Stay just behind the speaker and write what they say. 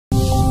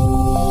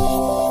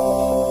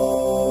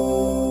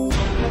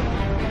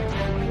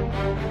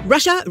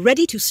Russia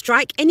ready to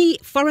strike any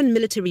foreign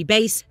military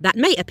base that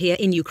may appear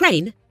in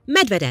Ukraine.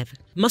 Medvedev.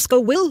 Moscow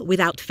will,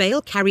 without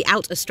fail, carry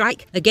out a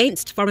strike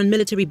against foreign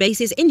military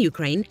bases in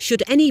Ukraine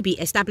should any be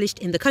established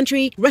in the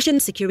country, Russian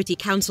Security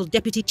Council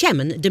Deputy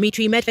Chairman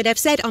Dmitry Medvedev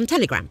said on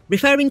Telegram.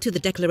 Referring to the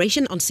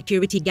Declaration on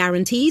Security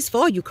Guarantees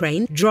for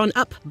Ukraine drawn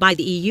up by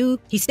the EU,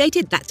 he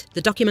stated that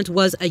the document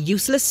was a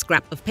useless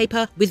scrap of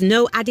paper with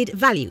no added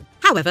value.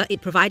 However,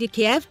 it provided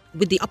Kiev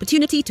with the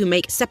opportunity to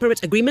make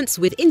separate agreements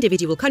with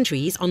individual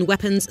countries on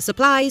weapons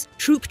supplies,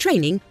 troop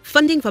training,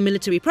 funding for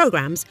military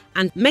programs,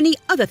 and many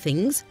other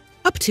things,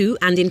 up to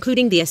and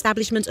including the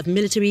establishment of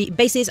military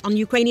bases on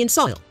Ukrainian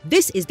soil.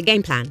 This is the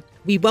game plan.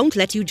 We won't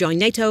let you join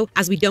NATO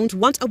as we don't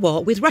want a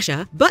war with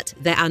Russia, but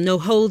there are no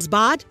holds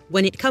barred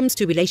when it comes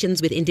to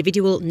relations with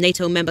individual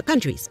NATO member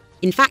countries.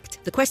 In fact,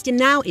 the question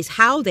now is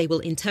how they will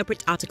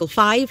interpret Article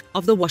 5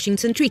 of the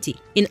Washington Treaty.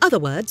 In other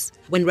words,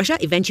 when Russia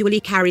eventually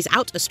carries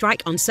out a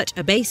strike on such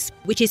a base,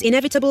 which is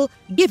inevitable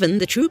given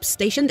the troops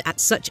stationed at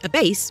such a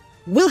base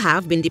will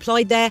have been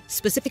deployed there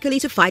specifically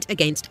to fight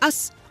against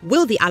us,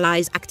 will the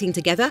Allies acting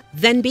together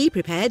then be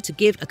prepared to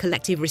give a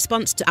collective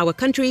response to our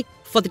country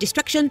for the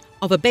destruction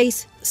of a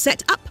base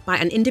set up by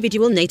an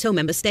individual NATO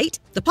member state?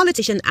 The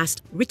politician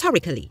asked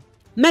rhetorically.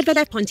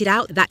 Medvedev pointed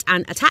out that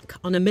an attack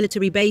on a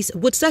military base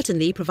would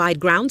certainly provide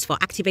grounds for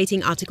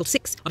activating Article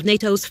 6 of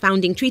NATO's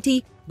founding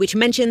treaty, which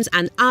mentions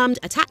an armed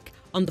attack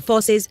on the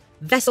forces,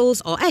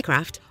 vessels or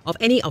aircraft of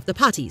any of the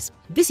parties.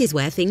 This is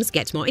where things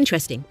get more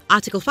interesting.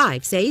 Article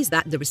 5 says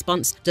that the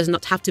response does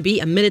not have to be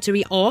a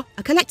military or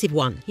a collective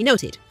one, he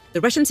noted.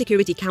 The Russian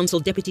Security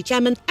Council Deputy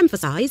Chairman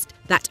emphasized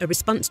that a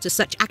response to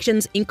such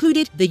actions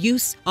included the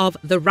use of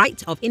the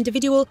right of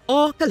individual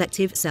or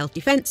collective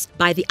self-defense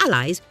by the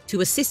Allies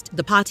to assist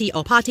the party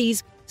or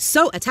parties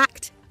so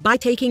attacked by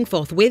taking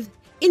forthwith,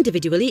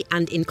 individually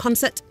and in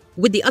concert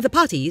with the other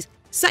parties,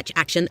 such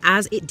action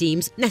as it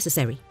deems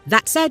necessary.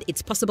 That said,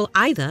 it's possible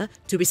either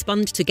to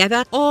respond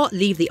together or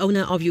leave the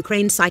owner of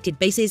Ukraine's cited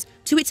bases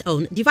to its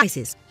own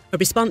devices. A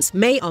response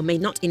may or may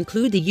not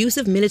include the use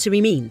of military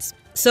means.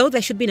 So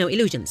there should be no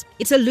illusions.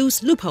 It's a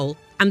loose loophole,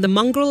 and the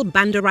mongrel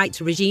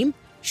Banderite regime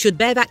should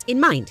bear that in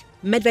mind,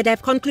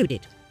 Medvedev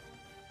concluded.